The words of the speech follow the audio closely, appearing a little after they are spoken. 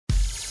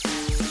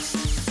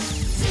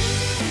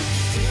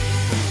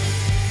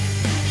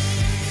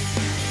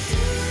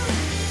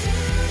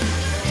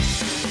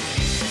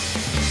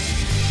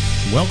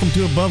Welcome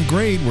to Above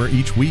Grade, where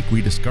each week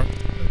we discuss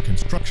the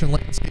construction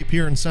landscape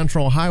here in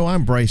Central Ohio.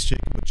 I'm Bryce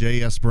Jacob with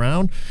J.S.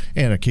 Brown,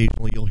 and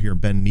occasionally you'll hear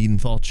Ben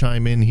Niedenthal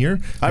chime in here.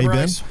 Hi, hey,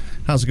 Bryce. Ben,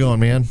 how's it going,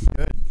 man?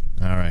 Good.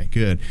 All right,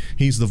 good.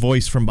 He's the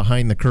voice from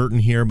behind the curtain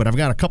here, but I've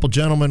got a couple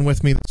gentlemen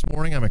with me this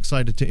morning I'm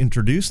excited to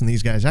introduce, and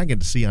these guys I get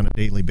to see on a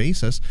daily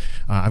basis.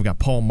 I've got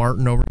Paul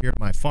Martin over here at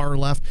my far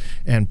left,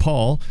 and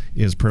Paul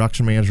is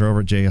production manager over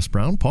at J.S.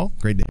 Brown. Paul,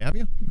 great to have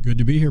you. Good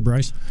to be here,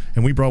 Bryce.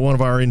 And we brought one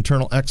of our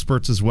internal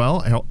experts as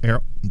well,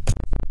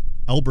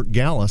 Albert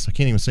Gallis. I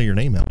can't even say your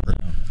name, Albert.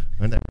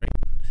 Isn't that right?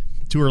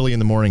 Too early in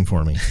the morning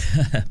for me.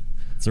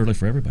 It's early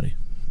for everybody.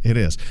 It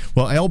is.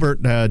 Well,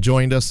 Albert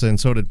joined us, and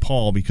so did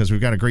Paul, because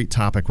we've got a great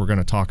topic we're going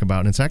to talk about,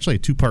 and it's actually a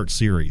two-part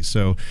series.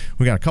 So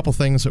we got a couple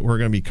things that we're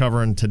going to be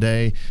covering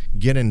today,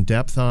 get in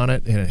depth on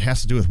it, and it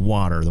has to do with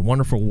water, the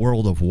wonderful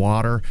world of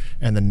water,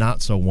 and the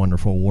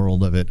not-so-wonderful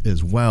world of it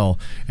as well.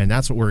 And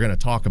that's what we're going to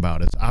talk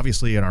about. It's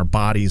obviously in our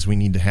bodies we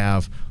need to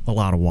have a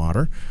lot of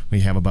water.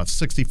 We have about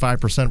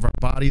 65% of our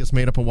body is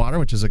made up of water,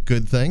 which is a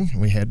good thing.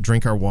 We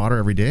drink our water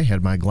every day. I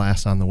had my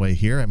glass on the way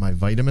here and my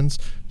vitamins.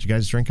 Did you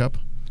guys drink up?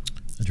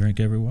 I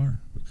drink every water.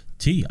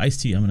 Tea,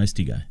 iced tea. I'm an iced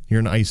tea guy. You're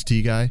an iced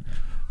tea guy?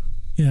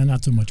 Yeah,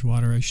 not so much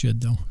water. I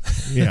should, though.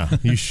 Yeah,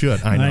 you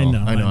should. I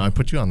know. I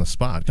put you on the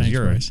spot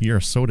because you're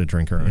a soda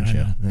drinker, aren't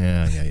you?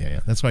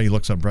 Yeah. That's why you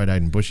look so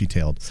bright-eyed and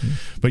bushy-tailed. See?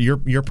 But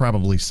you're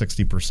probably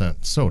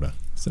 60% soda.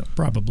 So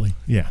probably.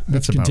 Yeah,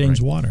 that's about right. It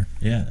contains water.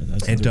 Yeah,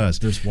 it does.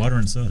 There's water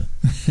in soda.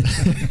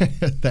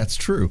 That's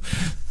true.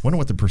 Wonder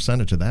what the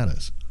percentage of that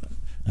is.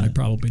 I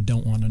probably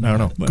don't want to know. I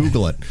don't know.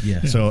 Google it.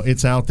 Yeah. So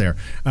it's out there.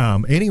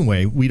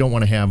 Anyway, we don't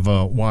want to have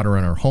water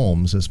in our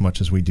homes as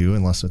much as we do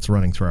unless it's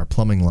running through our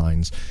plumbing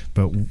lines.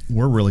 But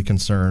we're really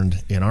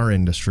concerned in our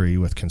industry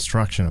with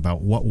construction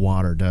about what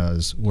water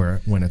does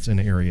when it's in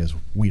areas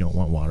we don't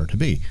want water to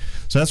be.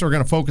 So that's what we're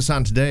going to focus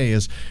on today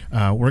is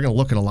we're going to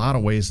look at a lot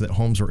of ways that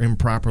homes are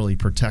improperly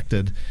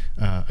protected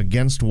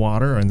against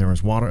water, and there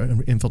was water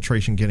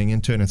infiltration getting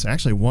into it. And it's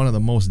actually one of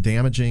the most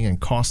damaging and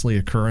costly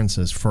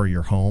occurrences for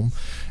your home.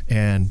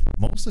 And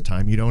most of the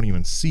time, you don't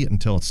even see it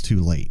until it's too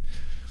late.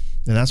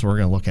 And that's what we're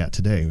going to look at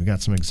today. We've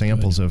got some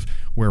examples of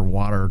where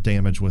water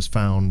damage was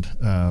found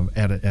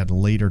at a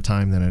later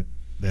time than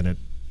it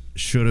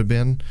should have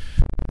been.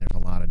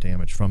 There's a lot of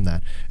damage from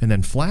that. And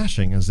then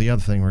flashing is the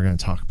other thing we're going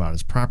to talk about,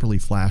 is properly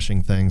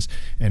flashing things.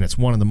 And it's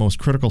one of the most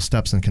critical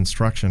steps in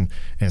construction,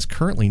 and it's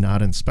currently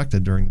not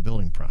inspected during the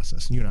building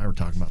process. And you and I were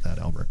talking about that,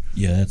 Albert.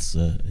 Yeah, that's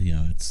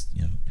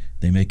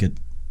they make it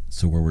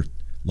so where we're a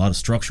lot of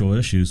structural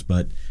issues,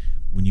 but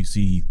when you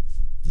see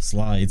the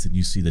slides and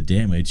you see the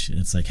damage,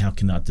 it's like, how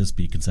cannot this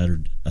be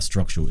considered a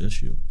structural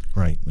issue?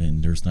 Right.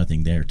 When there's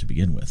nothing there to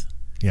begin with.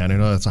 Yeah, and I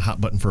know that's a hot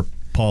button for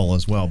Paul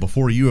as well.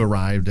 Before you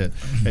arrived at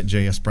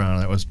J.S. Brown,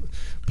 that was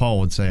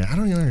Paul would say, I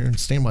don't even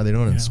understand why they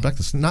don't inspect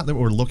this. Not that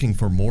we're looking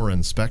for more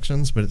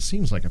inspections, but it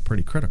seems like a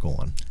pretty critical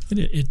one.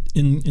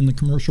 In the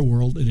commercial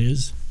world, it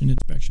is an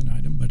inspection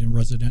item, but in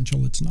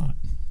residential, it's not.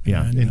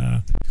 Yeah.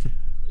 And,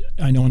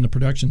 I know on the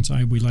production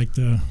side, we like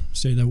to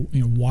say that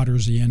water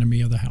is the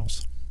enemy of the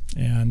house.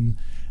 And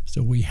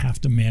so we have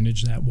to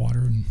manage that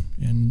water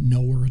and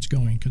know where it's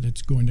going, because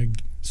it's going to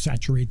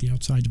saturate the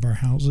outsides of our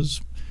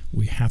houses.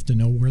 We have to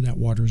know where that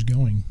water is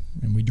going,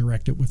 and we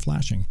direct it with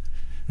flashing.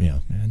 Yeah.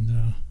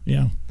 And,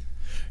 Yeah,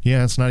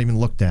 it's not even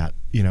looked at.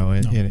 In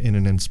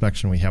an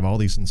inspection, we have all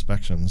these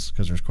inspections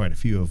because there's quite a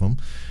few of them,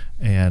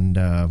 and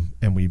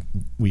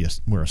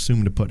we're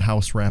assumed to put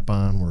house wrap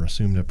on. We're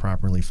assumed to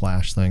properly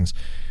flash things.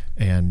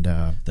 And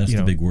that's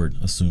the big word,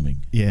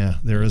 assuming. Yeah,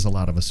 there is a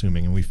lot of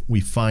assuming, and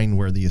we find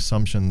where the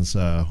assumptions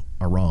are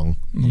wrong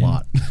a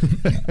lot.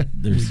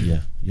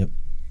 Yep.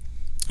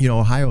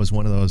 Ohio is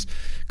one of those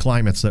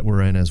climates that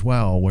we're in as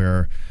well,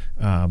 where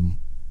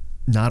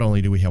not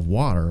only do we have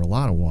water, a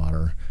lot of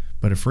water,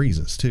 but it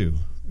freezes too.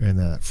 And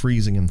that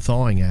freezing and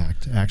thawing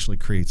act actually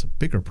creates a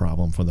bigger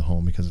problem for the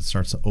home because it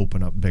starts to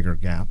open up bigger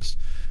gaps.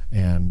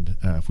 And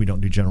if we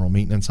don't do general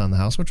maintenance on the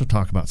house, which we'll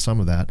talk about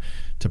some of that,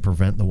 to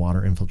prevent the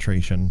water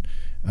infiltration,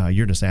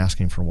 you're just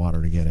asking for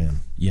water to get in.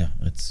 Yeah,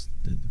 it's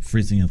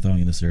freezing and thawing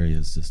in this area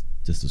is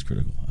just as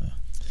critical.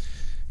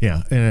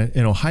 Yeah,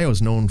 and Ohio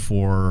is known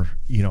for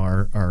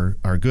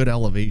our good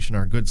elevation,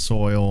 our good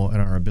soil,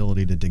 and our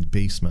ability to dig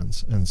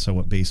basements. And so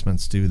what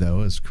basements do,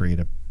 though, is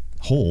create a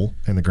hole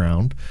in the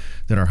ground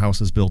that our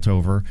house is built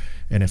over,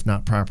 and if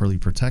not properly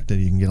protected,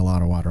 you can get a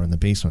lot of water in the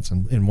basements.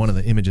 And in one of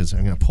the images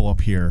I'm going to pull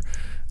up here,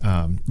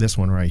 this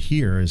one right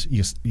here, is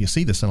you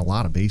see this in a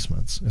lot of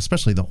basements,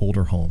 especially the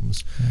older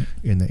homes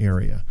in the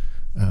area.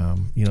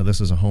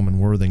 This is a home in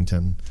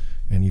Worthington,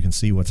 and you can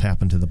see what's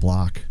happened to the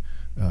block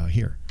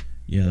here.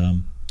 Yeah,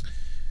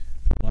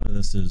 a lot of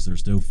this is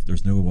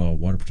there's no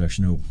water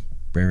protection, no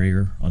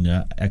barrier on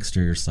the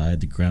exterior side.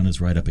 The ground is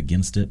right up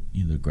against it.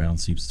 The ground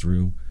seeps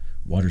through.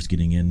 Water's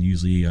getting in.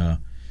 Usually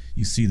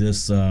you see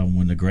this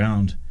when the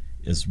ground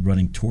is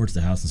running towards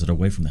the house instead of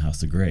away from the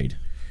house, the grade.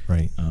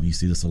 Right. You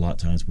see this a lot of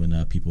times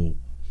when people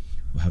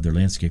have their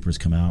landscapers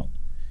come out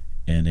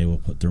and they will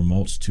put their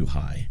mulch too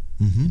high,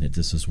 and it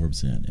just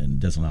absorbs in and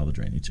doesn't allow the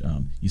drainage.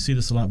 You see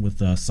this a lot with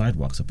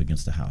sidewalks up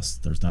against the house.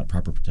 There's not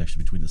proper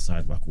protection between the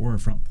sidewalk or a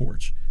front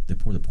porch. They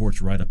pour the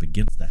porch right up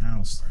against the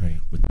house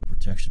with no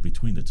protection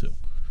between the two,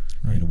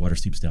 and the water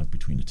seeps down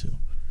between the two.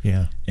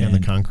 Yeah, and the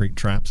concrete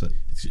traps it.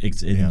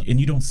 And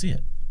you don't see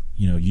it.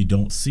 You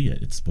don't see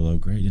it. It's below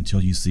grade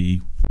until you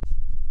see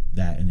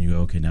that, and you go,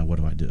 okay, now what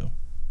do I do?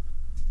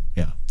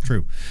 Yeah,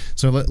 true.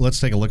 So let's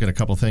take a look at a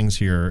couple things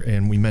here.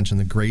 And we mentioned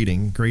the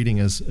grading. Grading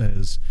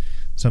is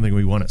something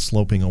we want it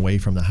sloping away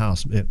from the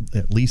house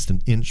at least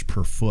an inch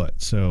per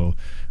foot. So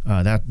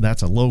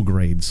that's a low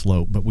grade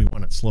slope, but we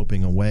want it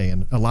sloping away.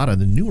 And a lot of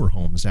the newer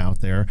homes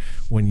out there,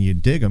 when you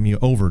dig them, you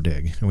over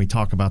dig. And we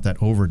talk about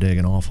that over dig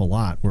an awful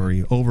lot, where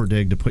you over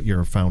dig to put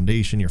your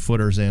foundation, your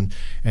footers in,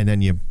 and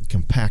then you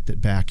compact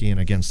it back in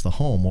against the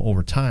home. Well,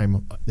 over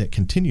time, it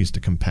continues to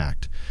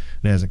compact.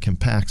 And as it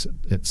compacts,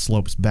 it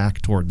slopes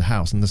back toward the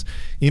house. And this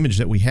image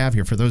that we have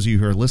here, for those of you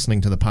who are listening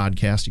to the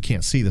podcast, you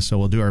can't see this, so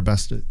we'll do our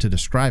best to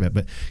describe it.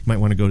 But you might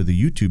want to go to the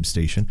YouTube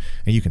station,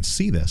 and you can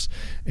see this.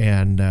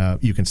 And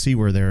you can see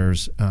where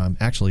there's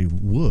actually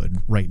wood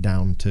right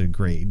down to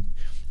grade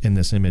in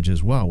this image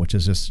as well, which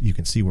is just, you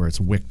can see where it's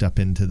wicked up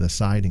into the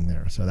siding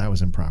there. So that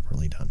was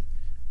improperly done.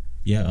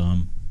 Yeah,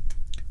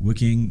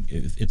 wicking,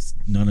 it's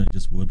none of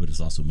just wood, but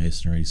it's also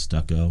masonry,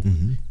 stucco.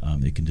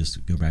 They can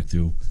just go back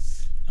through.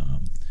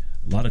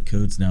 A lot of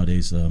codes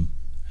nowadays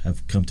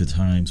have come to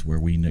times where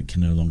we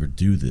can no longer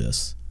do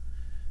this.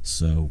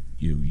 So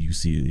you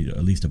see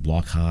at least a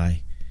block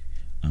high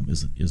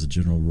is a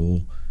general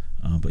rule.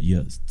 But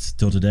yet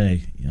still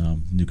today,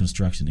 new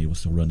construction, they will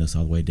still run this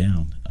all the way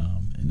down.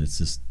 And it's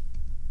just,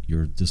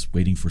 you're just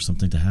waiting for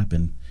something to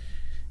happen.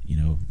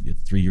 You're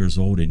 3 years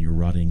old and you're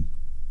rotting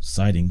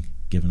siding,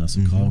 giving us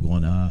a call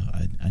going,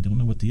 I don't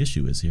know what the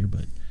issue is here,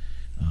 but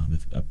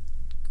if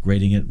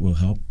grading it will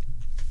help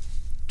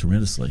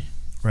tremendously.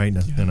 Right,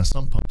 and a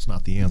sump pump's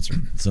not the answer.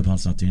 Sump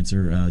pump's not the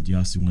answer. You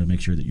also want to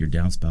make sure that your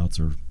downspouts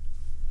are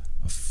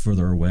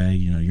further away.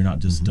 You're not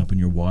just dumping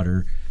your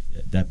water.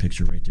 That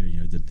picture right there,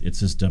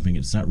 it's just dumping.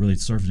 It's not really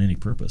serving any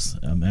purpose.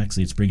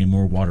 Actually, it's bringing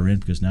more water in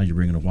because now you're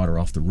bringing the water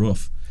off the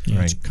roof.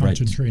 Yeah, it's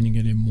concentrating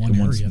it in one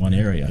area. One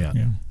area.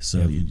 Yeah.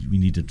 So we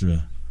need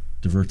to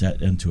divert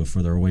that into a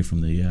further away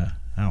from the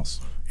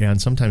house. Yeah, and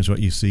sometimes what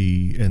you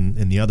see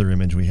in the other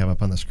image we have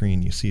up on the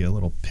screen, you see a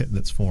little pit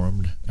that's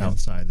formed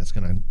outside that's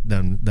going to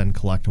then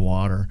collect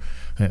water,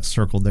 and it's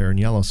circled there in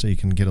yellow, so you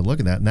can get a look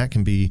at that. And that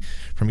can be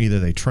from either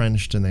they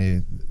trenched and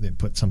they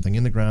put something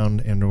in the ground,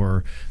 and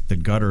or the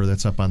gutter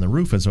that's up on the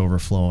roof is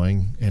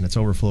overflowing, and it's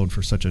overflowed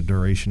for such a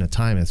duration of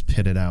time it's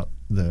pitted out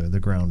the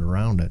ground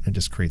around it. It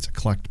just creates a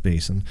collect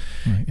basin.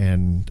 Right.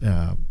 And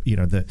and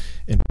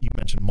you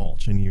mentioned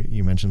mulch, and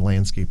you mentioned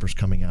landscapers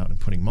coming out and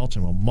putting mulch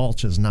in. Well,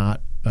 mulch is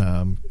not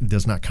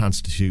does not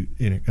constitute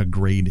a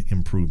grade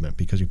improvement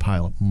because you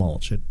pile up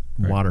mulch.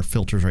 Water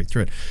filters right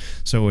through it.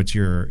 So it's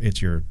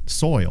your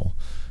soil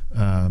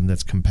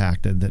that's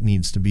compacted that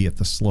needs to be at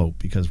the slope,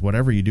 because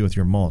whatever you do with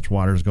your mulch,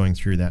 water is going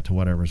through that to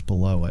whatever's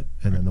below it,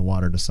 and then the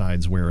water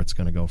decides where it's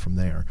going to go from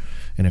there.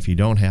 And if you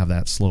don't have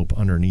that slope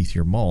underneath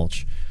your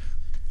mulch,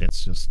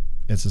 it's just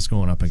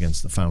going up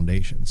against the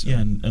foundation. So. Yeah,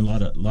 and a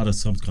lot of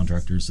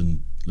subcontractors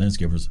and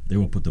landscapers, they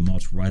will put the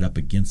mulch right up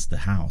against the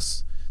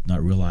house,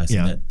 not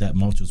realizing that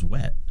mulch is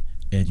wet,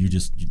 and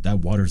that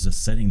water's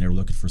just sitting there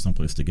looking for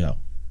someplace to go.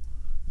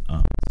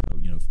 So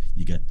if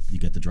you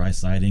get the dry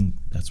siding,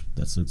 that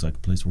looks like a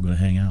place we're going to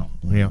hang out.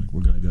 We're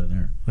going to go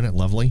there. Isn't it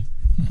lovely?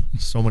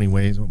 So many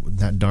ways.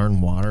 That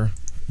darn water.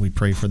 We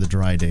pray for the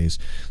dry days.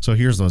 So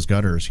here's those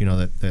gutters,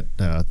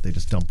 that they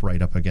just dump right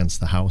up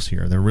against the house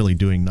here. They're really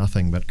doing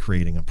nothing but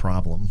creating a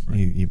problem.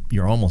 Right.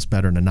 You're almost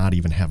better to not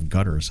even have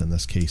gutters in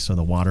this case, so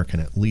the water can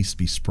at least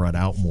be spread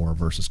out more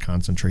versus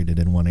concentrated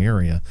in one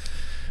area.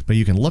 But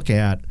you can look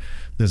at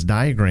this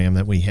diagram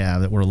that we have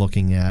that we're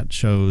looking at,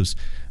 shows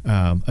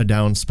a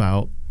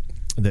downspout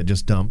that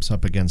just dumps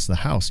up against the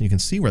house. And you can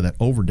see where that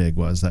overdig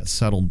was. That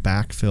settled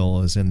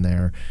backfill is in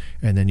there,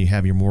 and then you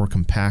have your more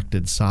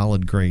compacted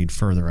solid grade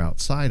further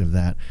outside of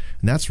that.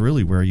 And that's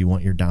really where you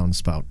want your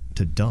downspout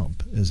to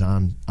dump, is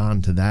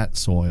onto that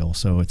soil,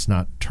 so it's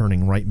not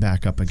turning right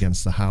back up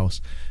against the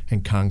house.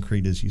 And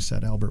concrete, as you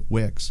said, Albert,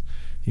 wicks.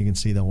 You can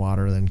see the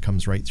water then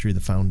comes right through the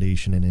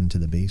foundation and into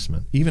the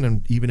basement.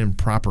 Even in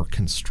proper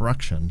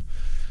construction,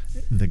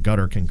 the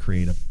gutter can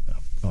create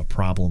a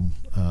problem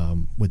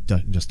with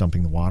just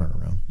dumping the water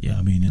around. Yeah,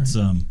 I mean, it's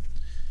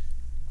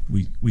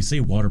we say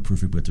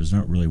waterproofing, but there's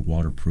not really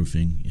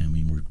waterproofing. I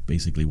mean, we're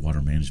basically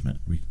water management.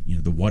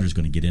 The water's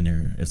going to get in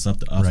there. It's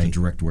up to us to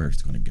direct where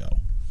it's going to go,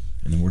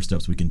 and the more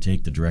steps we can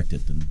take to direct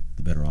it, then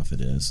the better off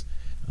it is.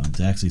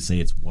 To actually say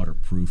it's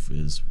waterproof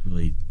is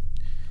really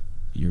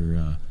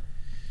you're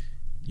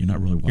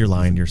not really. You're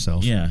lying to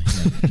yourself. Yeah.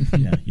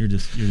 You're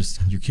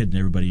kidding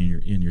everybody,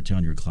 and you're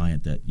telling your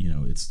client that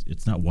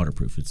it's not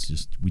waterproof. It's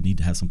just we need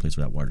to have some place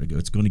for that water to go.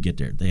 It's going to get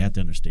there. They have to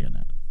understand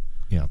that.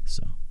 Yeah.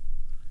 So.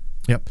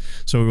 Yep.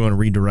 So we want to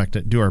redirect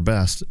it, do our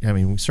best. I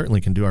mean, we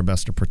certainly can do our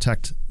best to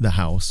protect the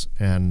house.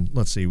 And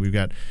let's see, we've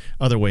got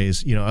other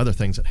ways, other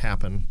things that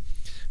happen.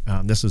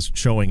 This is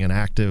showing an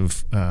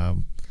active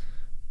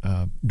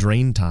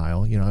drain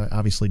tile.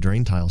 Obviously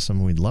drain tile is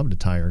something we'd love to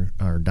tie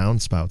our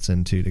downspouts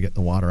into to get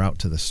the water out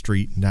to the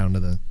street and down to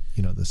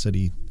the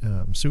city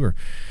sewer.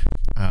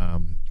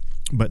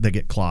 But they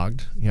get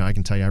clogged. I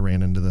can tell you I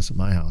ran into this at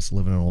my house. I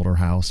live in an older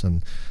house,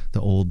 and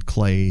the old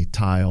clay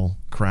tile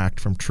cracked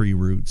from tree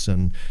roots.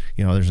 And,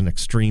 there's an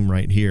extreme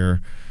right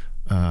here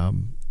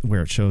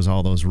where it shows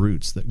all those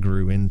roots that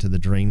grew into the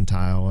drain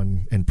tile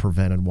and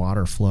prevented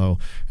water flow.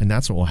 And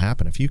that's what will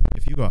happen. If you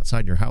go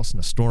outside your house in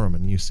a storm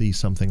and you see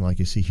something like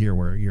you see here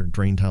where your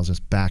drain tile's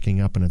just backing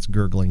up and it's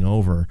gurgling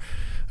over,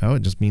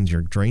 it just means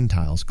your drain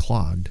tile's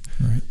clogged.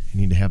 Right.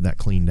 You need to have that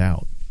cleaned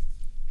out.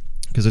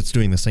 Because it's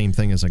doing the same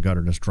thing as a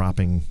gutter, just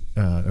dropping,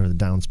 or the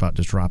downspout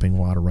just dropping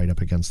water right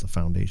up against the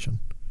foundation.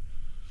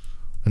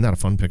 Isn't that a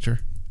fun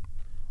picture?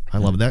 I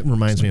love it. That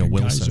reminds me of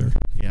Wilson.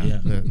 Yeah.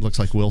 It looks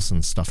like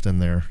Wilson stuffed in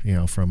there,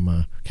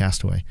 from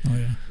Castaway. Oh,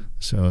 yeah.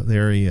 So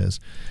there he is.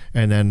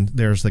 And then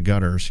there's the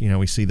gutters.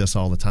 We see this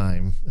all the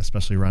time,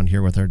 especially around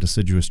here with our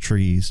deciduous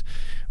trees.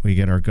 We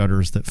get our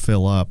gutters that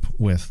fill up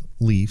with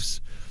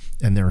leaves,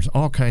 and there's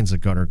all kinds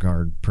of gutter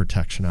guard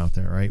protection out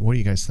there, right? What do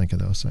you guys think of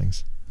those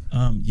things?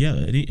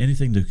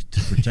 Anything to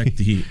protect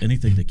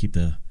anything to keep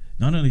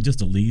not only just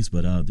the leaves,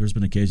 but there's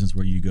been occasions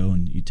where you go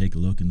and you take a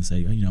look and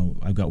say,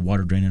 I've got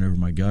water draining over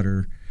my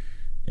gutter,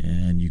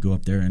 and you go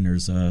up there and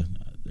there's a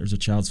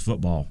child's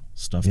football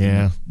stuff.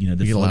 Yeah, you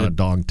get a lot of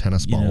dog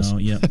tennis balls.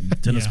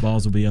 Tennis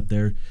balls will be up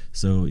there.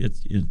 So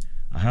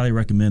I highly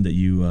recommend that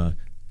you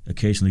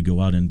occasionally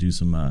go out and do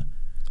some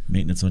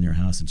maintenance on your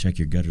house and check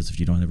your gutters if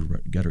you don't have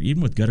a gutter.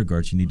 Even with gutter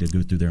guards, you need to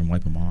go through there and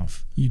wipe them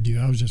off. You do.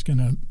 I was just going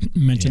to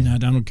mention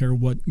that. I don't care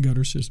what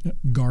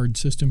guard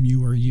system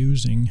you are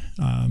using.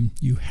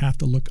 You have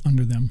to look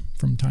under them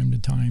from time to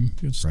time.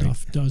 Because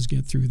stuff does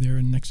get through there,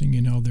 and next thing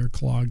you know, they're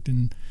clogged,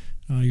 and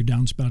your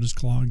downspout is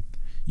clogged.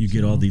 You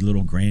get all the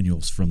little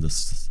granules from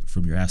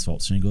your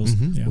asphalt shingles.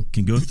 Mm-hmm.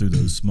 Can go through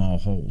those small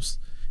holes,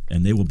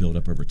 and they will build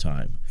up over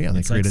time. Yeah,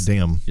 they create a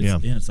dam.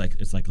 It's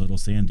like a little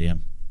sand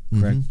dam,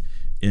 correct? Mm-hmm.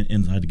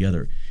 Inside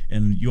together.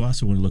 And you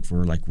also want to look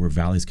for where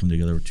valleys come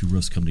together, where two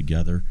roofs come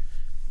together,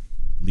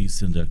 leads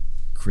tend to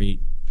create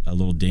a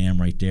little dam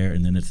right there,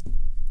 and then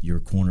your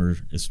corner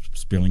is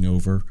spilling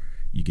over.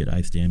 You get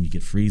ice dam, you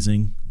get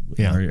freezing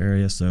in our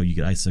area, so you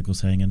get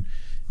icicles hanging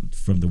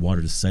from the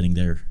water just setting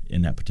there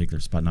in that particular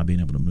spot, not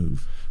being able to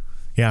move.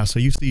 Yeah, so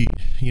you see,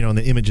 in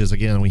the images,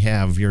 again,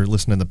 you're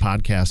listening to the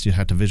podcast, you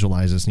have to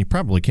visualize this, and you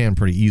probably can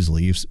pretty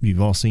easily.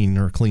 You've all seen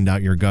or cleaned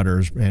out your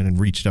gutters and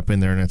reached up in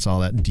there, and it's all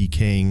that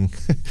decaying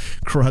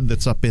crud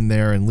that's up in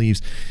there and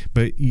leaves.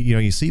 But,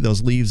 you see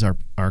those leaves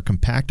are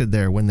compacted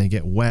there. When they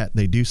get wet,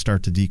 they do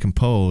start to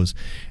decompose,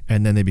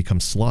 and then they become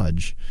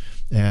sludge.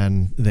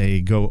 And they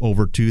go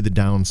over to the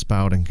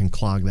downspout and can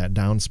clog that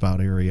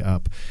downspout area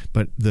up.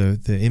 But the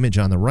image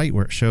on the right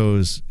where it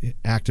shows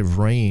active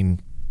rain,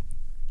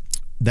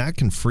 that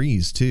can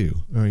freeze too.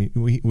 I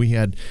mean, we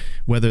had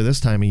weather this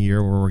time of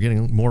year where we're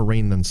getting more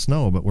rain than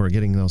snow, but we're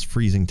getting those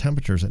freezing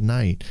temperatures at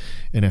night.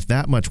 And if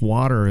that much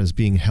water is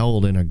being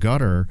held in a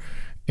gutter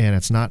and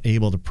it's not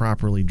able to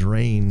properly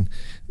drain,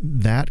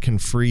 that can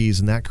freeze,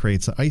 and that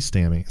creates the ice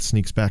damming. It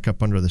sneaks back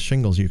up under the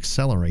shingles. You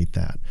accelerate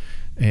that.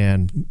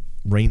 And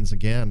rains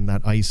again,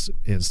 that ice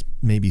is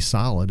maybe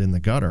solid in the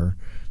gutter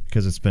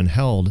because it's been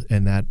held,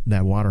 and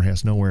that water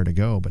has nowhere to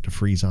go but to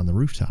freeze on the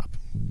rooftop,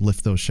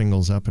 lift those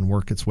shingles up and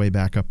work its way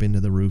back up into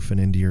the roof and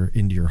into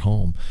your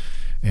home.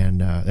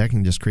 And that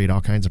can just create all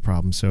kinds of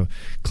problems. So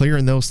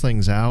clearing those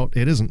things out,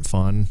 it isn't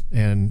fun.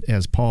 And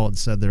as Paul had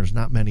said, there's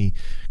not many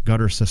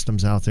gutter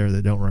systems out there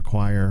that don't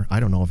require, I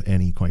don't know of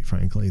any, quite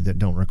frankly, that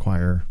don't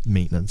require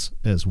maintenance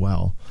as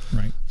well.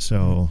 Right.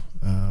 So,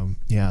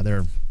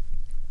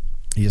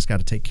 you just got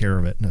to take care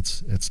of it, and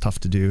it's tough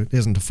to do. It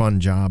isn't a fun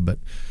job, but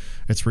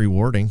it's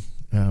rewarding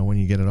when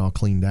you get it all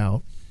cleaned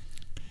out.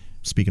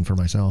 Speaking for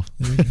myself.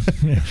 There you go.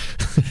 Yeah.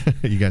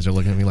 You guys are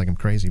looking at me like I'm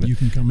crazy. But, you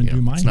can come and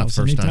do my house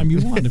anytime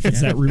you want if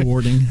it's that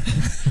rewarding.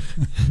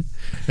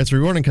 It's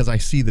rewarding because I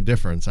see the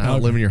difference. I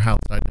don't live in your house.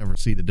 I'd never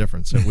see the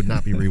difference. So it would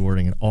not be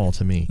rewarding at all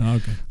to me.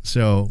 Okay.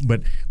 So,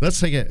 but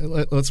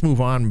let's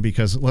move on,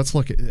 because let's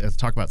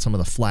talk about some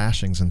of the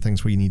flashings and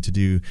things we need to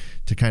do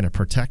to kind of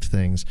protect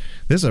things.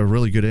 This is a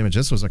really good image.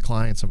 This was a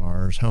client's of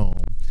ours'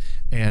 home.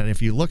 And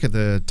if you look at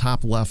the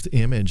top left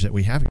image that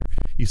we have here,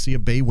 you see a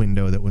bay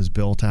window that was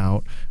built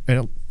out,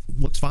 and it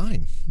looks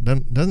fine.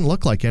 Doesn't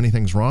look like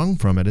anything's wrong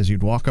from it. As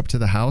you'd walk up to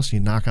the house,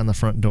 you knock on the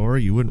front door,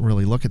 you wouldn't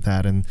really look at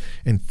that and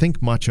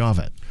think much of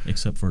it.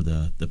 Except for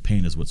the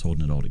paint is what's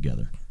holding it all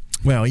together.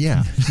 Well,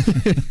 yeah.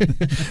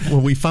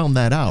 Well, we found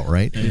that out,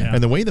 right? Yeah.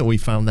 And the way that we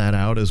found that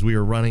out is we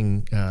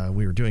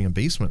were doing a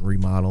basement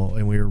remodel,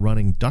 and we were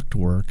running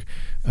ductwork,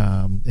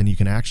 and you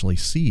can actually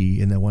see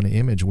in that one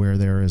image where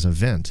there is a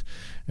vent.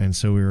 And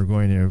so we were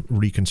going to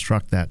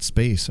reconstruct that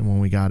space. And when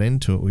we got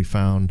into it, we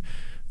found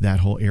that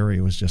whole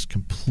area was just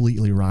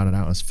completely rotted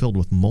out. It was filled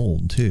with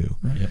mold too.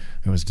 Right. Yep.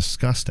 It was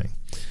disgusting.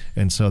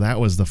 And so that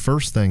was the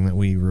first thing that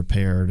we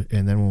repaired.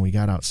 And then when we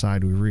got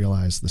outside, we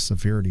realized the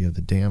severity of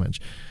the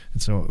damage.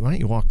 And so why don't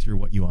you walk through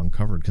what you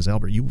uncovered? Because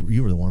Albert, you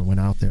were the one who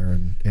went out there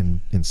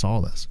and saw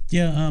this.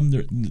 Yeah,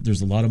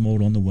 there's a lot of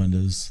mold on the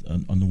windows,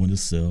 on the window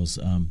sills.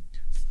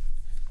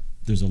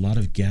 There's a lot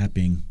of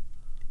gapping,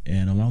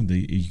 and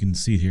you can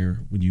see here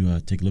when you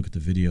take a look at the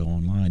video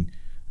online,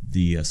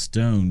 the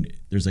stone,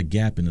 there's a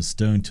gap in the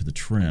stone to the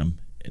trim,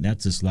 and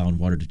that's just allowing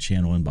water to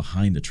channel in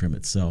behind the trim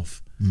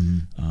itself.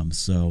 Mm-hmm.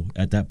 So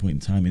at that point in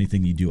time,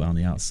 anything you do on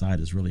the outside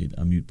is really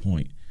a moot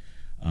point.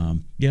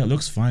 Yeah, it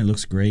looks fine,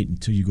 looks great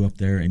until you go up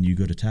there and you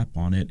go to tap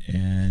on it,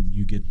 and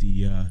you get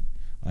the I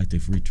like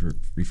to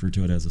refer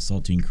to it as a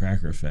saltine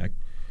cracker effect.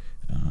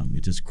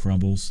 It just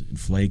crumbles and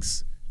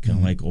flakes, kind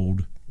of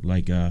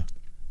like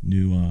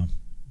new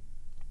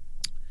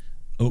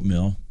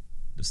oatmeal.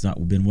 It's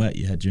not been wet.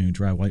 You had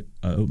dry white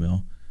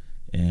oatmeal,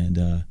 and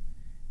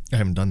I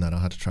haven't done that. I'll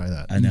have to try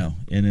that. I know.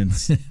 And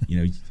it's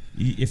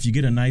if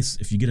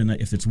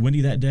it's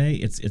windy that day,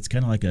 it's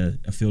kind of like a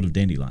field of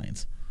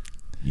dandelions.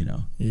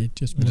 It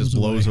just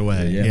blows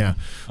away. Yeah.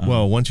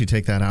 Well, once you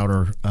take that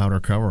outer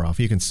cover off,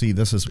 you can see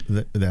this is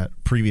that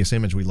previous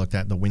image we looked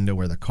at, the window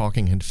where the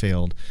caulking had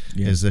failed,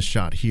 is this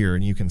shot here,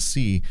 and you can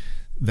see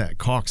that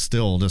caulk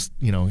still just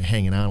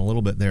hanging out a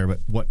little bit there. But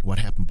what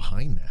happened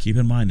behind that? Keep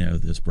in mind now,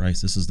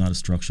 Bryce, this is not a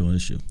structural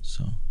issue.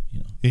 So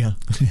yeah,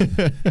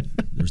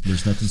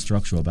 there's nothing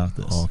structural about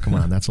this. Oh, come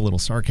on, that's a little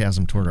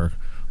sarcasm toward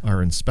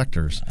our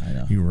inspectors. I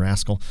know. You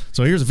rascal.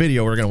 So here's a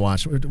video we're going to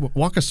watch.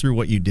 Walk us through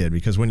what you did,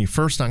 because when you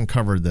first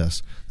uncovered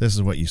this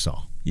is what you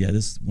saw. Yeah,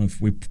 when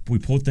we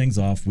pulled things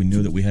off, we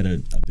knew that we had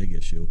a big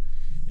issue.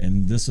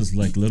 And this is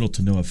like little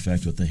to no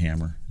effect with the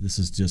hammer. This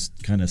is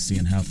just kind of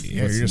seeing how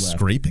you're just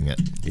scraping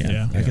it.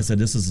 Yeah. Like I said,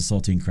 this is the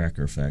saltine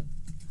cracker effect.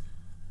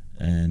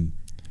 And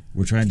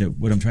what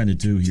I'm trying to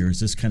do here is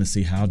just kind of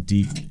see how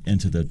deep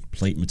into the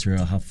plate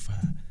material,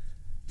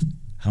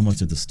 how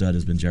much of the stud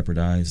has been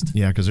jeopardized.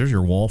 Yeah, because there's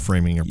your wall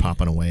framing you're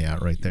popping away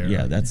at right there.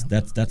 Yeah,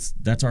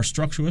 that's our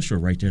structural issue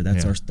right there.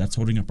 That's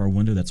holding up our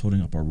window. That's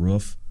holding up our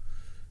roof.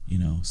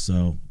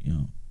 So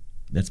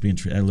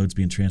that load's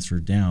being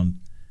transferred down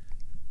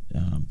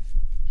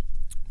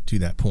to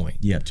that point.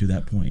 Yeah, to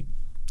that point.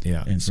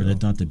 Yeah, and for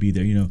that not to be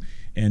there,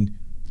 and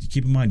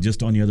keep in mind,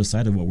 just on the other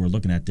side of what we're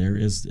looking at there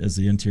is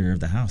the interior of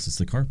the house. It's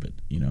the carpet.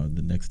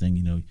 The next thing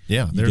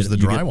there's the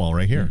drywall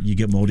right here. You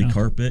get moldy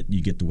carpet,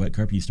 you get the wet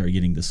carpet, you start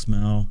getting the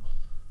smell.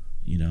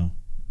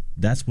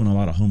 That's when a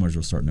lot of homeowners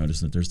will start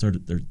noticing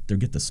that they'll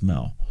get the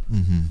smell.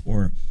 Mm-hmm.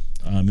 Or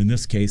in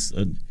this case,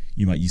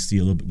 you see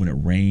a little bit when it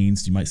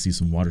rains. You might see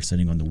some water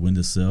setting on the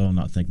windowsill,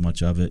 not think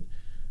much of it.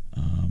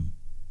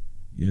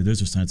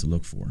 Those are signs to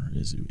look for.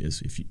 Is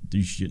if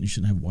you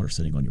shouldn't have water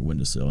setting on your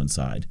windowsill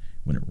inside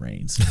when it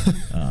rains.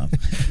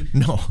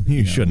 No,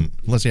 you shouldn't,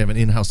 unless you have an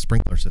in-house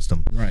sprinkler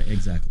system. Right,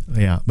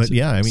 exactly. Yeah, but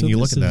you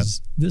look at that.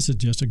 This is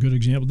just a good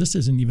example. This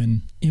isn't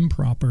even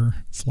improper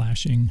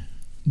flashing.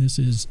 This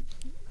is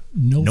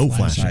no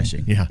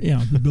flashing.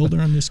 Yeah. The builder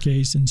in this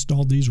case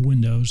installed these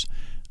windows,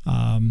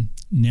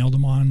 nailed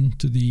them on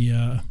to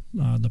the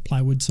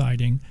plywood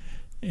siding,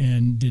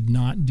 and did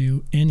not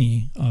do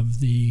any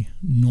of the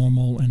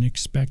normal and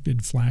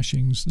expected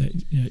flashings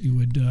that you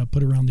would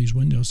put around these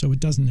windows. So it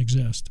doesn't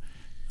exist.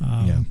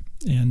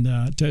 And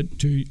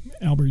to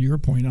Albert, your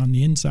point, on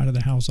the inside of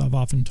the house, I've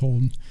often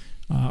told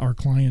our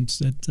clients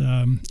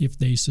that if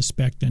they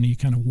suspect any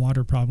kind of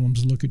water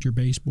problems, look at your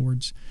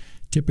baseboards.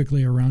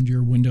 Typically around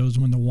your windows,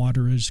 when the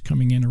water is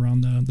coming in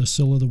around the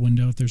sill of the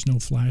window, if there's no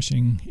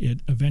flashing, it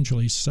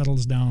eventually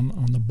settles down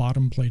on the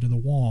bottom plate of the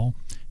wall,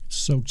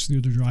 soaks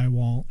through the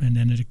drywall, and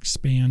then it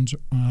expands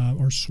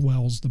or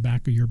swells the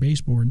back of your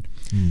baseboard.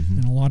 Mm-hmm.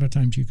 And a lot of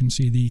times you can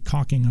see the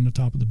caulking on the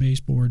top of the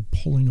baseboard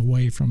pulling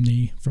away from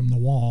the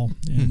wall.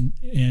 And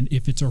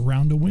if it's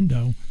around a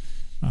window,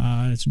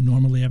 it's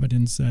normally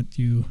evidence that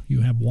you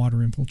have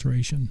water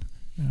infiltration.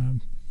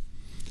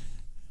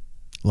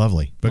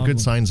 Lovely, but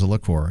good signs to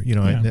look for.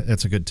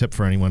 That's a good tip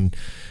for anyone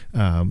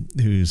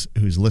who's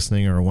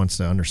listening or wants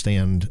to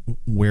understand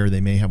where they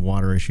may have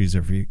water issues.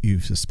 If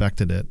you've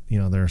suspected it,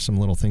 there are some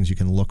little things you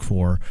can look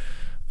for.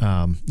 You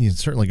can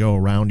certainly go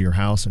around your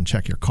house and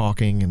check your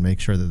caulking and make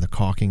sure that the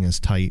caulking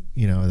is tight.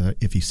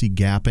 If you see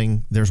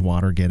gapping, there's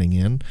water getting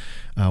in.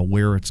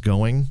 Where it's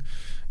going,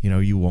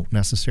 you won't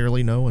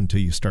necessarily know until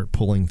you start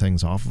pulling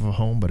things off of a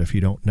home. But if you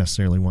don't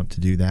necessarily want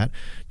to do that,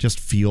 just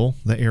feel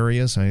the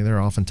areas. There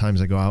are often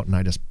times I go out and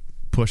I just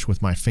push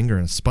with my finger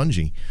and it's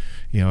spongy.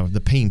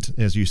 The paint,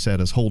 as you said,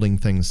 is holding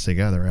things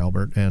together,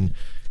 Albert. And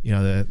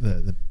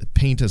the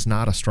paint is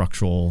not a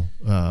structural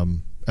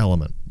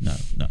element. No,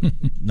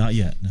 not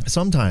yet. No.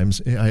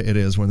 Sometimes it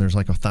is when there's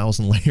like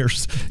 1,000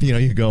 layers.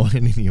 You go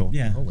in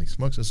and holy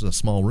smokes, this is a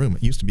small room.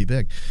 It used to be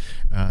big.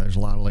 There's a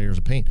lot of layers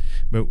of paint.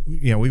 But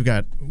we've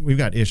got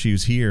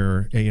issues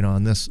here.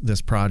 On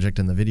this project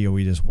and the video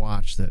we just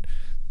watched, that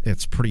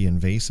it's pretty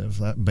invasive.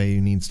 That bay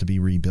needs to be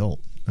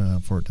rebuilt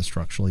for it to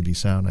structurally be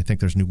sound. I think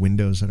there's new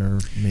windows that are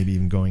maybe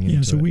even going into it.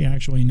 Yeah, so we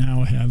actually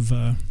now have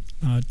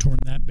torn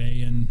that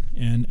bay,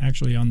 and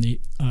actually on the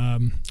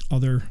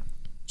other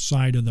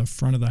side of the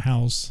front of the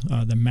house,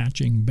 the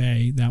matching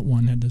bay, that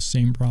one had the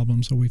same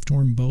problem. So we've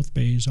torn both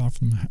bays off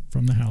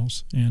from the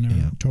house and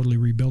are totally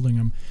rebuilding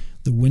them.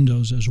 The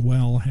windows as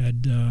well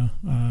had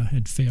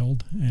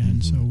failed,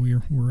 and so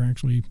we're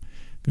actually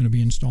going to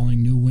be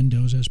installing new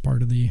windows as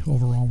part of the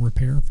overall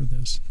repair for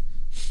this.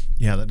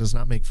 Yeah, that does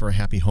not make for a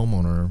happy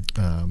homeowner,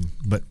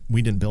 but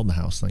we didn't build the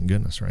house, thank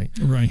goodness, right?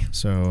 Right.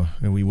 So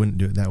we wouldn't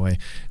do it that way.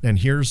 And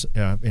here's,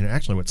 and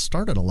actually what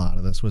started a lot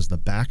of this was the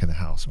back of the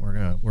house. We're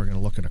gonna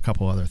look at a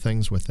couple other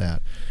things with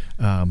that,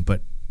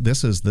 but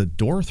this is the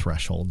door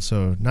threshold.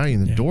 So not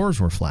even the doors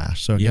were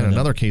flashed. So again,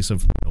 another case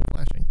of no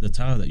flashing. The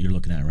tile that you're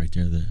looking at right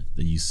there,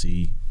 that you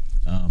see,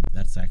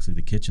 that's actually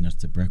the kitchen. That's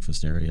the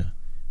breakfast area,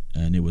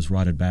 and it was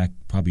rotted back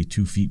probably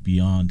 2 feet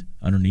beyond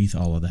underneath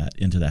all of that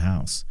into the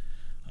house.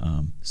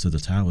 So the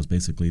tile was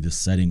basically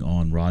just setting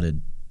on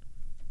rotted,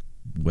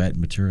 wet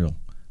material.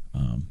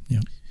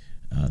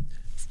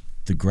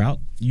 The grout,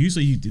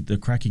 usually the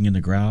cracking in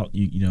the grout,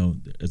 you know,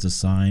 is a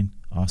sign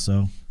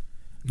also.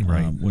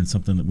 Right. When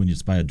you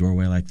just buy a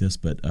doorway like this,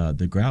 but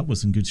the grout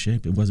was in good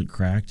shape. It wasn't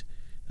cracked.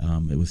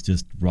 It was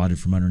just rotted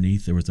from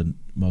underneath. There was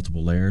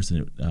multiple layers,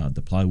 and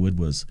the plywood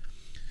was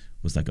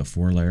like a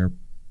 4-layer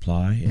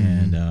ply,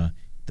 and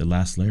the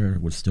last layer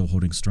was still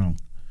holding strong.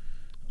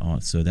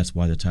 So that's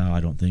why the tile, I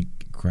don't think,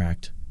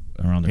 cracked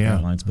around the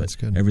grout lines, but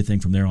everything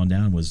from there on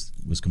down was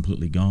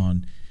completely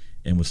gone,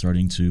 and was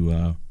starting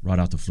to rot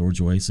out the floor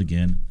joists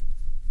again.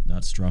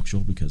 Not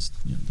structural, because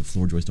the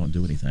floor joists don't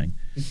do anything.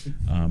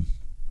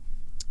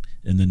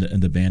 And then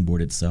the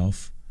bandboard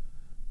itself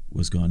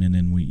was gone, and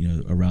then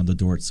we around the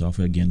door itself,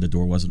 again, the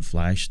door wasn't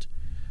flashed.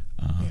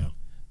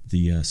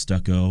 The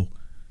stucco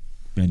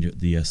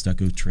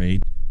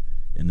trade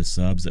and the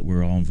subs that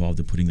were all involved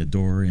in putting the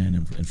door in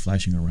and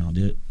flashing around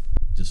it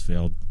just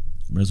failed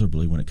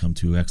miserably when it come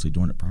to actually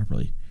doing it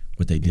properly.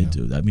 What they did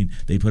do, I mean,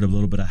 they put a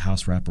little bit of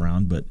house wrap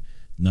around, but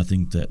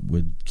nothing that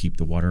would keep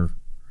the water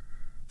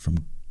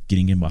from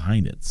getting in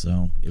behind it.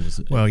 So it was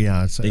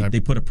they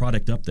put a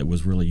product up that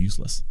was really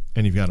useless.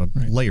 And you've got to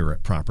layer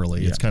it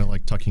properly. It's kind of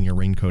like tucking your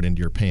raincoat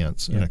into your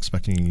pants and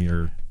expecting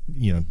your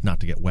not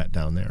to get wet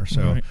down there.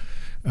 So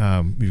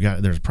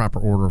there's a proper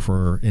order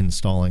for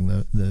installing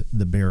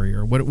the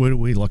barrier. What are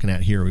we looking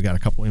at here? We got a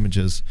couple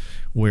images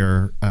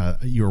where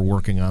you were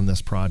working on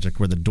this project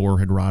where the door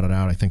had rotted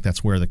out. I think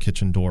that's where the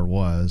kitchen door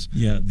was.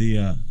 Yeah,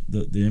 the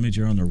image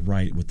here on the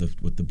right with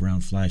the brown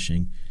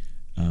flashing.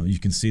 You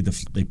can see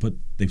they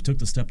took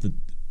the step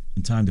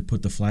in time to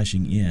put the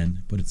flashing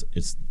in, but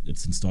it's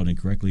installed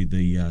incorrectly.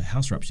 The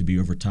house wrap should be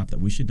over top. That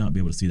we should not be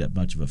able to see that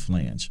much of a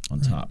flange on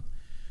top.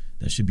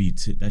 That should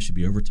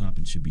be over top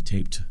and should be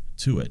taped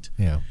to it.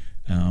 Yeah.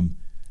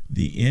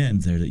 The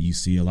end there that you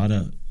see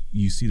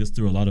you see this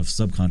through a lot of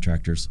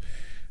subcontractors,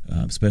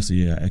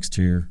 especially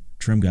exterior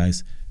trim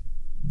guys.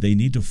 They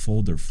need to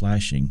fold their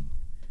flashing,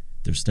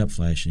 their step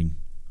flashing,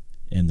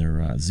 and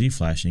their Z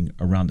flashing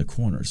around the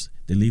corners.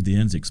 They leave the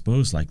ends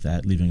exposed like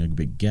that, leaving a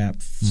big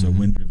gap, so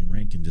wind-driven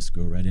rain can just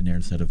go right in there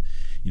instead of,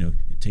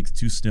 it takes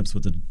 2 snips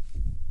with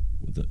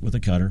a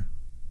cutter,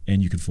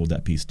 and you can fold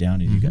that piece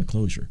down and you got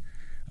closure.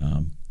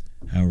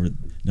 However,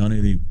 not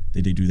only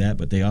did they do that,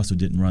 but they also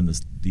didn't run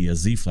the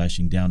Z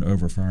flashing down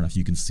over far enough.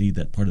 You can see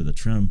that part of the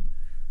trim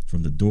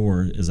from the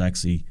door is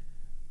actually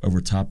over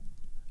top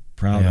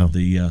proud of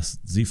the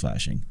Z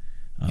flashing.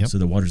 So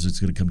the water's just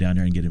going to come down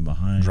there and get in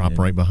behind. Drop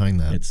right behind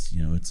that.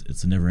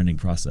 It's a never-ending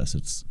process.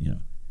 It's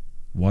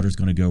water's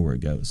going to go where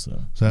it goes.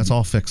 So that's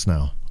all fixed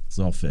now. It's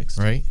all fixed,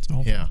 right? It's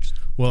all fixed.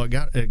 Well,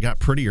 it got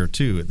prettier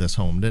too at this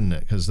home, didn't it?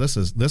 Because this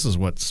is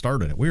what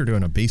started it. We were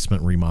doing a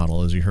basement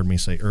remodel, as you heard me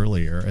say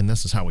earlier, and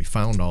this is how we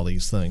found all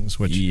these things.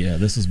 Which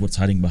this is what's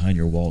hiding behind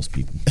your walls,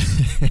 people.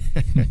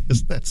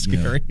 Isn't that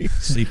scary?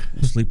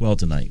 Sleep well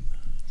tonight.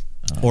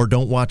 Or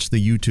don't watch the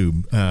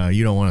YouTube.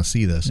 You don't want to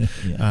see this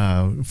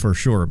for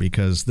sure,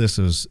 because this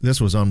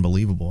was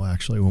unbelievable.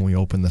 Actually, when we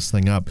opened this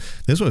thing up,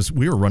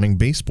 we were running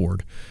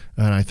baseboard,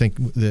 and I think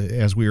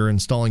as we were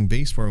installing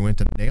baseboard, we went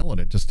to nail it.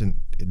 It just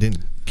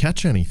didn't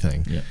catch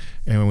anything,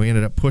 and when we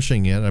ended up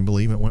pushing it, I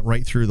believe it went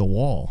right through the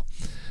wall.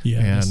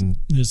 Yeah, and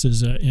this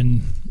is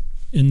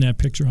in that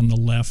picture on the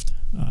left.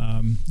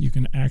 You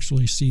can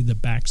actually see the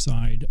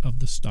backside of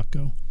the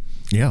stucco.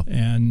 Yeah.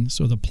 And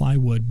so the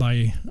plywood,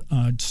 by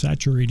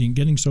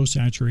getting so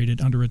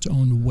saturated under its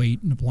own weight,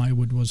 the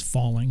plywood was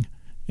falling,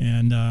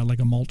 and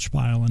like a mulch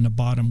pile in the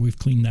bottom. We've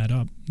cleaned that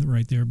up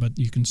right there, but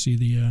you can see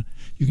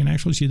you can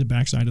actually see the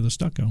backside of the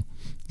stucco.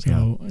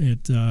 So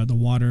the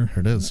water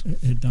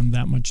had done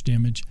that much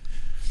damage.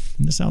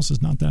 And this house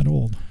is not that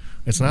old.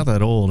 It's not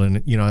that old,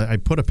 and I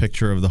put a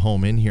picture of the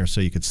home in here so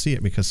you could see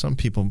it, because some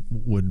people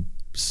would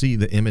see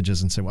the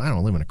images and say, well, I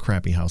don't live in a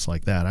crappy house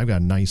like that. I've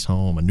got a nice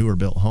home, a newer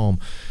built home.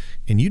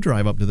 And you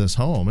drive up to this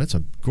home, it's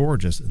a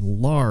gorgeous,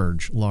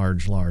 large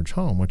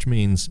home, which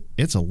means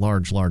it's a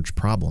large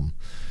problem,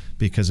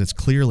 because it's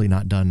clearly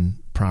not done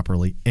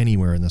properly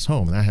anywhere in this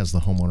home. And that has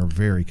the homeowner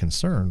very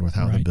concerned with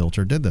how the Right.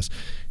 builder did this.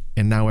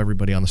 And now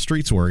everybody on the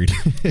street's worried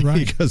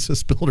Right. because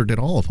this builder did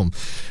all of them.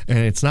 And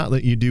it's not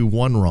that you do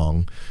one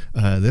wrong.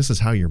 This is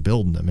how you're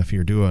building them if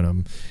you're doing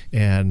them.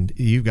 And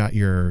you got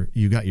your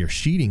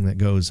sheeting that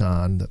goes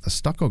on that the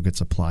stucco gets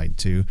applied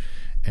to.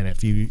 And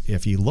if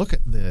you look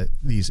at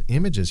these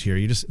images here,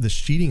 the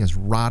sheeting is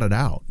rotted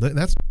out.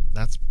 That's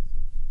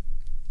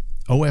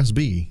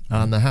OSB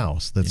on the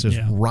house that's just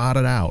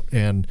rotted out.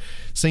 And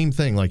same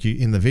thing like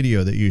in the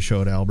video that you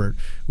showed, Albert,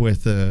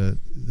 with the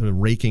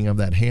raking of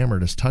that hammer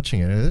just touching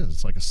it.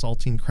 It's like a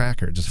saltine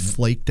cracker. It just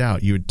flaked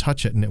out. You would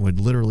touch it and it would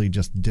literally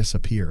just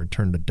disappear,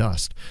 turn to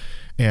dust.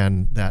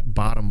 And that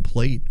bottom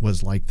plate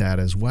was like that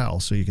as well.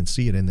 So you can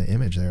see it in the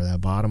image there.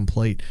 That bottom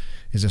plate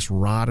is just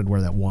rotted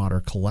where that water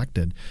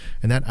collected.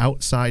 And that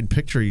outside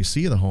picture you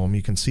see of the home,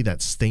 you can see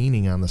that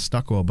staining on the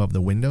stucco above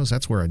the windows.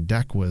 That's where a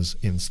deck was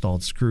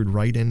installed, screwed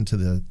right into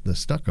the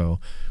stucco,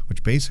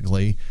 which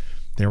basically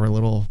there were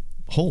little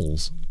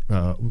holes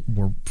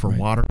for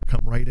water to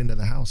come right into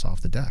the house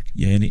off the deck.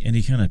 Yeah,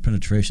 any kind of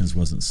penetrations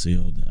wasn't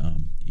sealed.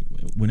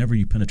 Whenever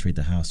you penetrate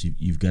the house,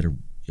 you've got to,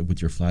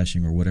 with your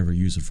flashing or whatever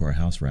you use it for a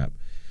house wrap,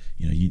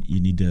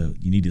 you need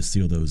to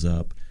seal those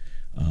up.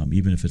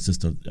 Even if it's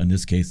just in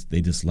this case,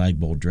 they just lag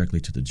bolt directly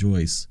to the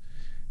joist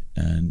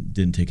and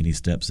didn't take any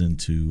steps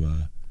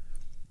into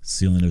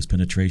sealing those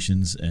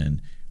penetrations.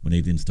 And when they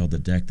installed the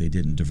deck, they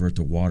didn't divert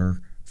the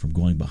water from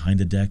going behind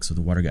the deck, so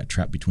the water got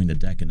trapped between the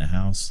deck and the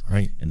house.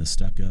 Right. And the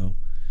stucco.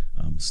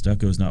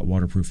 Stucco is not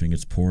waterproofing;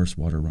 it's porous.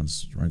 Water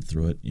runs right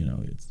through it.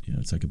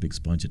 It's like a big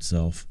sponge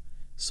itself.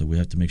 So we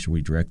have to make sure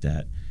we direct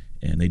that.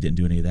 And they didn't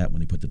do any of that when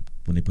they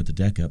put the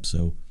deck up.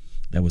 So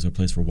that was a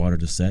place for water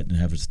to set and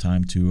have its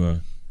time to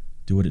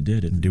do what it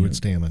did. Do its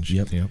damage.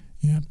 Yep.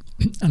 Yeah.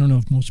 I don't know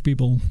if most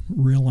people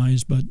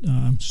realize, but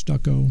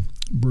stucco,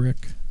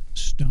 brick,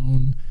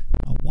 stone,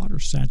 water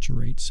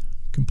saturates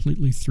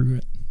completely through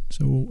it.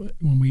 So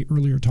when we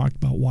earlier talked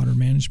about water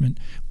management,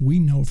 we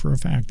know for a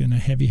fact in a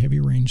heavy, heavy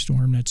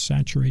rainstorm that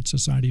saturates the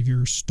side of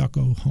your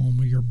stucco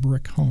home or your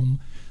brick home,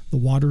 the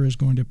water is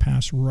going to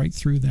pass right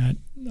through that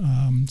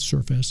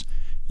surface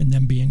and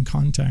then be in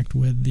contact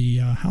with the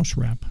house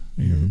wrap,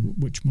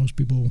 which most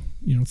people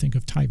think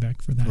of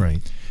Tyvek for that.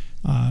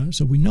 Right.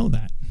 So we know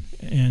that.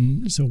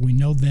 And so we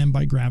know then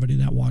by gravity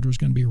that water is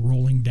going to be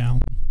rolling down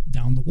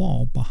the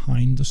wall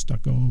behind the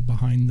stucco,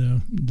 behind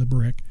the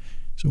brick.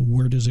 So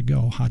where does it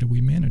go? How do we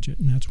manage it?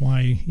 And that's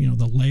why,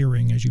 the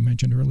layering, as you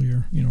mentioned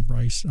earlier,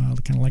 Bryce,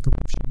 kind of like a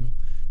roof shingle,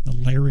 the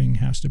layering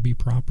has to be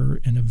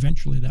proper, and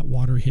eventually that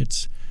water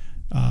hits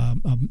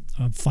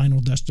a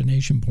final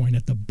destination point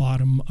at the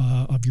bottom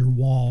of your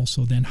wall.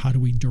 So then how do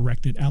we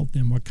direct it out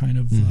then? What kind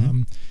of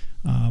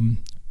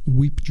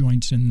weep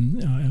joints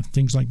and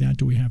things like that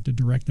do we have to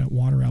direct that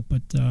water out?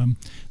 But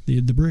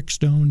the brick,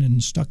 stone,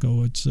 and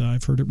stucco,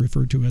 I've heard it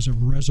referred to as a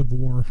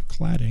reservoir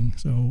cladding.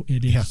 So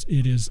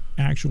it is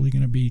actually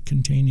going to be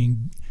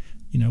containing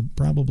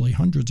probably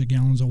hundreds of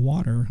gallons of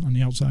water on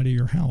the outside of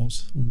your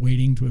house,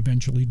 waiting to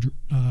eventually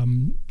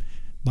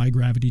by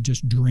gravity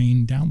just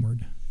drain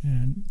downward.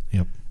 And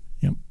Yep.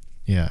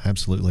 Yeah,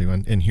 absolutely.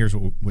 And here's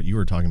what you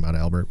were talking about,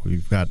 Albert.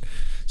 We've got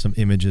some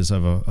images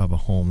of a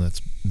home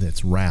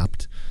that's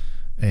wrapped,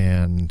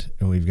 and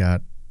we've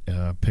got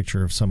a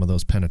picture of some of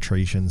those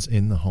penetrations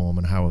in the home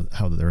and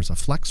how there's a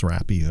flex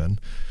wrap even,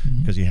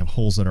 because you have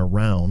holes that are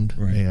round,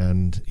 right.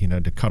 And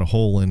to cut a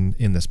hole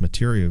in this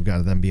material, you've got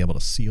to then be able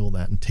to seal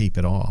that and tape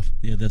it off.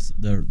 Yeah, that's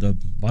the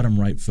bottom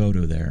right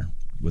photo there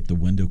with the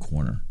window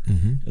corner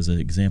is an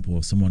example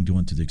of someone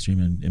going to the extreme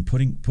and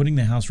putting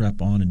the house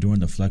wrap on and doing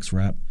the flex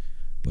wrap,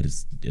 but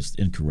it's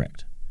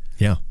incorrect.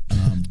 Yeah.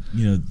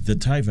 The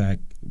Tyvek,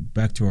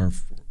 back to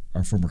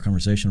our former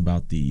conversation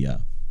about the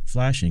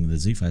flashing, the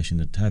Z flashing,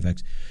 the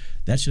Tyveks,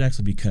 that should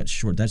actually be cut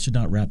short. That should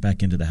not wrap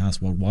back into the house.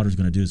 What water's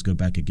going to do is go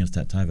back against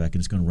that Tyvek, and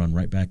it's going to run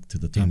right back to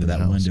the top into of that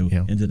house,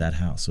 window, into that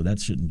house. So that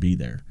shouldn't be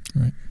there.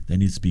 Right. That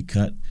needs to be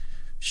cut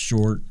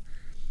short,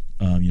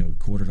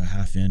 quarter to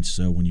half inch.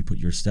 So when you put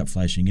your step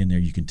flashing in there,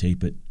 you can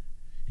tape it,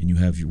 and you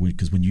have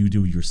because when you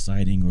do your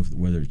siding, or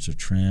whether it's a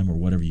trim or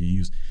whatever you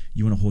use,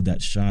 you want to hold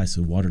that shy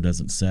so water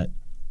doesn't set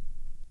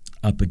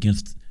up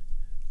against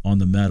on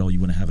the metal. You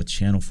want to have a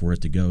channel for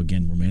it to go.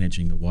 Again, we're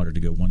managing the water to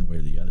go one way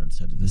or the other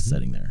instead of this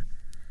setting there.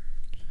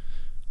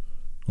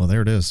 Well,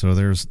 there it is. So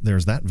there's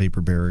that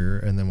vapor barrier,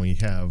 and then we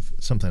have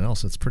something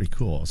else that's pretty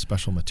cool, a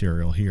special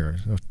material here.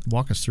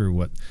 Walk us through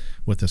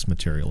what this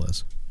material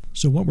is.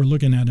 So what we're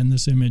looking at in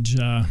this image,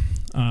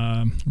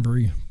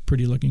 very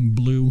pretty looking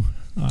blue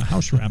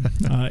house wrap.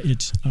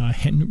 It's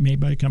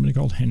made by a company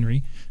called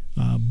Henry,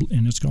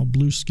 and it's called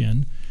Blue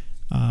Skin.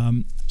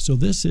 So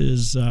this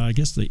is, I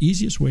guess the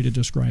easiest way to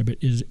describe it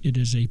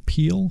is a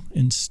peel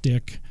and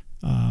stick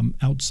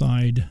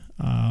outside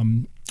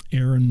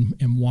air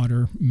and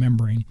water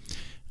membrane.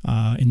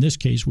 In this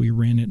case, we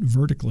ran it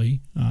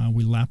vertically.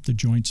 We lapped the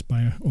joints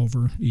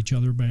over each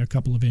other by a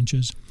couple of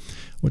inches.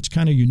 What's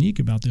kind of unique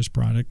about this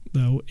product,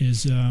 though,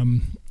 is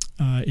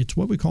it's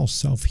what we call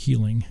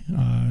self-healing.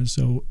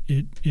 So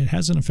it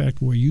has an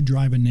effect where you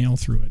drive a nail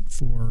through it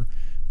for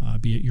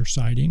be it your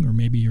siding or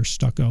maybe your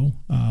stucco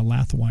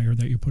lath wire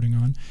that you're putting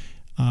on.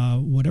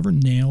 Whatever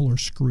nail or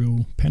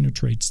screw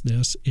penetrates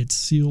this, it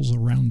seals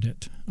around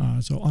it.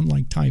 So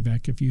unlike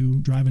Tyvek, if you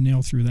drive a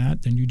nail through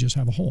that, then you just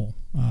have a hole.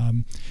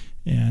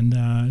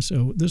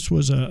 So this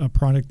was a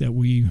product that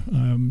we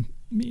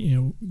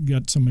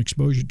got some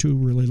exposure to,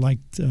 really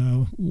liked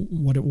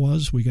what it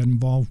was. We got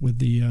involved with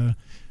the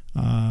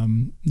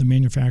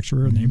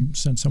manufacturer, and they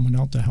sent someone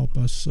out to help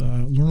us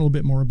learn a little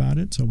bit more about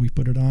it. So we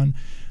put it on.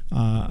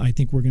 I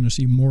think we're going to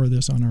see more of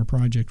this on our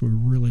project. We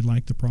really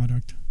like the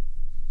product.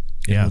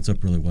 It holds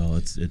up really well.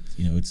 This has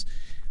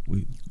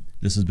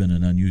been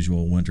an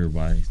unusual winter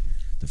by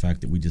the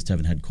fact that we just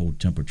haven't had cold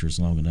temperatures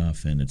long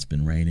enough, and it's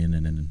been raining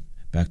and then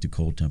back to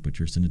cold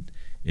temperatures, and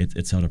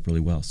it's held up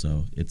really well.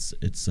 So it's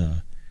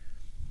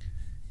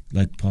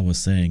like Paul was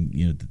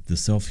saying, the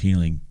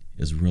self-healing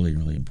is really,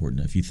 really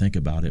important. If you think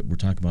about it, we're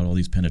talking about all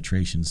these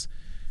penetrations,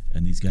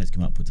 and these guys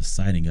come out and put the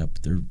siding up.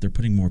 They're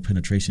putting more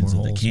penetrations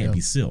that can't be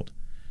sealed.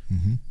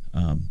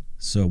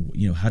 So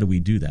how do we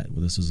do that?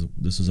 Well, this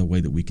is a way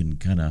that we can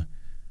kind of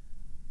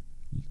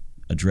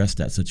address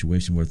that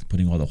situation with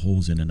putting all the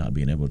holes in and not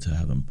being able to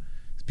have them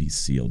be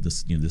sealed.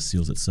 This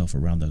seals itself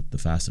around the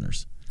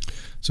fasteners.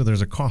 So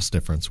there's a cost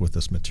difference with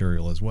this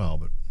material as well,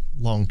 but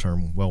long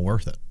term, well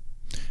worth it.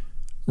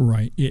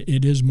 Right.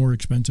 It is more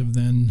expensive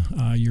than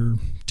your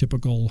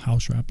typical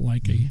house wrap,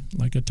 like a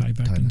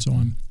Tyvek and so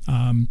on.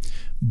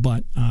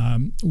 But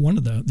one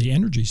of the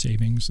energy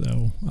savings,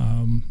 though,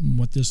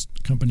 what this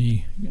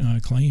company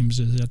claims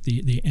is that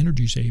the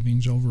energy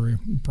savings over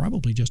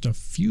probably just a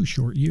few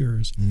short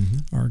years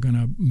are going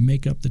to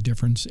make up the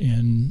difference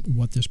in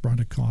what this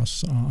product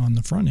costs on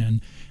the front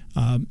end.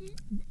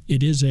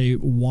 It is a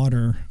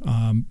water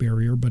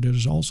barrier, but it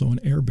is also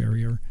an air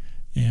barrier.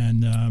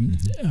 And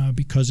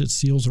because it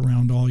seals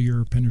around all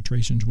your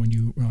penetrations when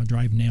you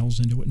drive nails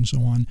into it and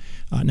so on.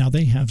 Now,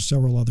 they have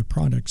several other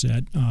products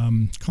that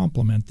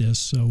complement this.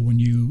 So when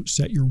you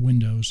set your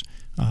windows,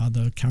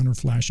 the counter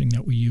flashing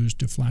that we use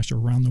to flash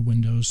around the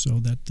windows so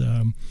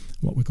that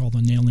what we call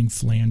the nailing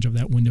flange of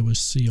that window is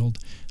sealed,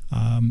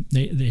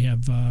 they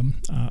have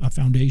a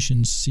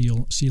foundation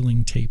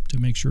sealing tape to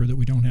make sure that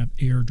we don't have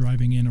air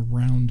driving in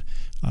around.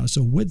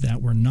 So with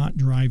that, we're not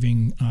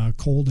driving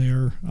cold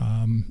air,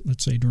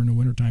 let's say during the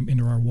wintertime,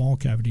 into our wall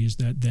cavities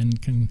that then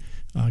can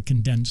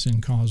condense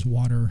and cause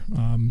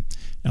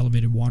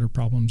elevated water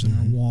problems in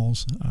our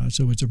walls.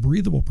 So it's a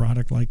breathable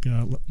product like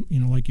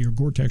your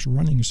Gore-Tex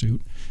running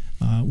suit,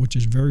 which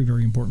is very,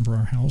 very important for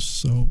our house.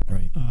 So,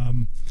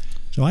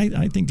 so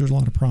I think there's a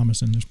lot of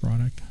promise in this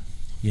product.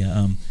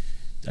 Yeah.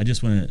 I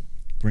just want to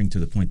bring to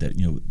the point that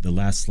the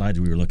last slide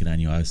we were looking at,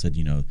 I said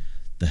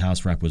the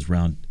house wrap was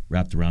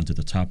wrapped around to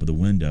the top of the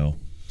window.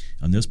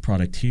 On this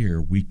product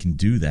here, we can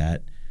do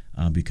that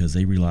because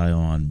they rely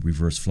on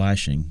reverse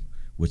flashing,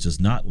 which is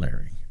not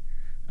layering.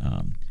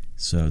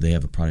 So they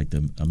have a product,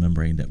 a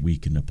membrane that we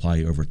can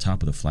apply over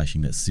top of the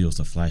flashing that seals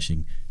the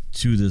flashing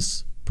to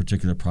this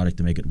particular product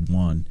to make it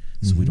one,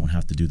 so we don't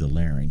have to do the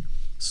layering.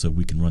 So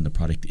we can run the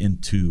product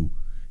into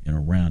and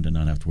around and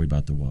not have to worry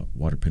about the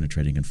water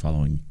penetrating and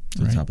following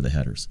to the top of the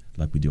headers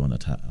like we do on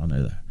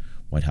the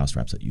white house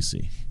wraps that you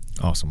see.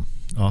 Awesome.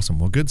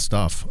 Well, good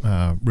stuff.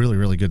 Really,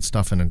 really good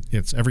stuff. And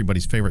it's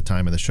everybody's favorite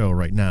time of the show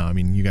right now. I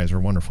mean, you guys are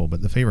wonderful,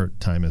 but the favorite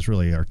time is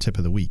really our tip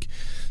of the week.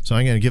 So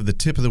I'm going to give the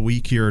tip of the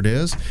week. Here it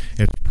is.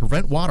 It's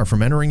prevent water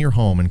from entering your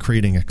home and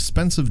creating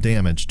expensive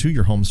damage to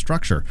your home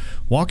structure.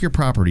 Walk your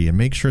property and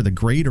make sure the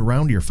grade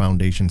around your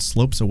foundation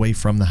slopes away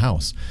from the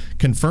house.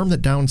 Confirm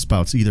that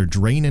downspouts either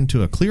drain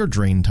into a clear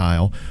drain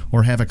tile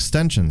or have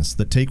extensions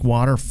that take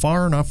water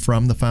far enough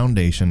from the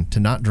foundation to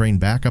not drain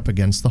back up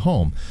against the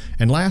home.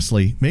 And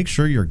lastly, make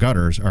sure your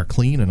gutters are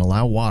clean and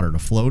allow water to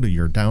flow to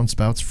your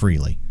downspouts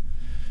freely.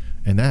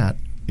 And that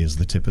is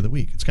the tip of the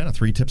week. It's kind of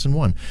 3 tips in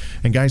one.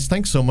 And guys,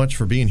 thanks so much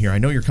for being here. I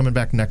know you're coming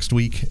back next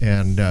week,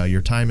 and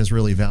your time is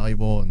really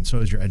valuable, and so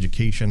is your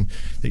education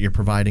that you're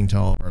providing to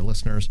all of our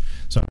listeners.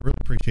 So I really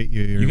appreciate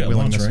your You got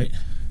lunch, right?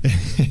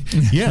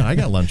 Yeah, I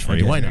got lunch for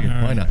you. Why not?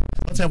 Why not?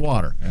 Let's have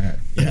water. All right.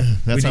 Yeah.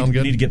 That sounds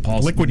good. We need to get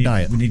Paul's liquid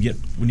diet. We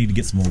need to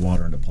get some more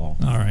water into Paul.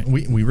 All right.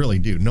 We really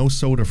do. No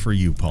soda for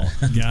you, Paul.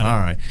 All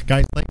right.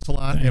 Guys, thanks a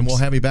lot. Thanks. And we'll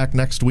have you back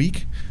next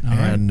week. All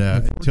and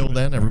until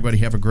then, everybody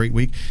have a great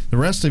week. The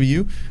rest of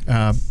you,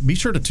 be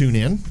sure to tune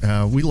in.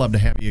 We love to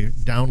have you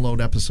download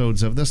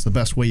episodes of this. The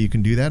best way you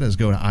can do that is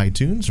go to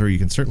iTunes, or you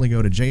can certainly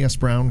go to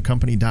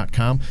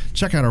jsbrowncompany.com.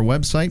 Check out our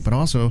website, but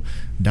also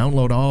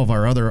download all of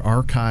our other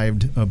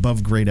archived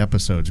above-grade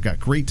episodes. We've got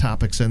great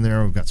topics in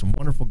there. We've got some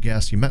wonderful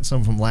guests. You met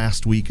some from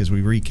last week as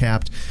we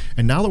recapped.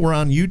 And now that we're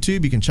on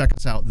YouTube, you can check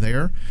us out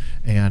there.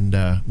 And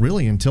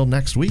really, until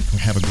next week,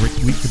 have a great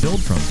week to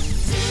build from.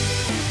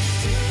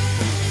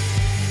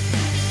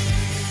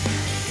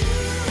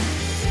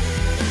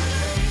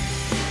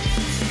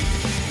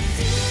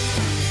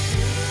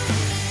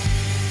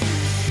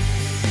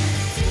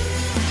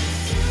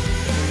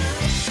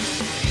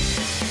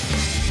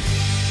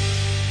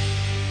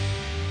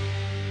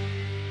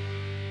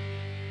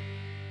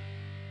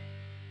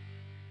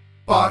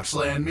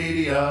 Boxland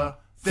Media.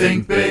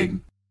 Think big.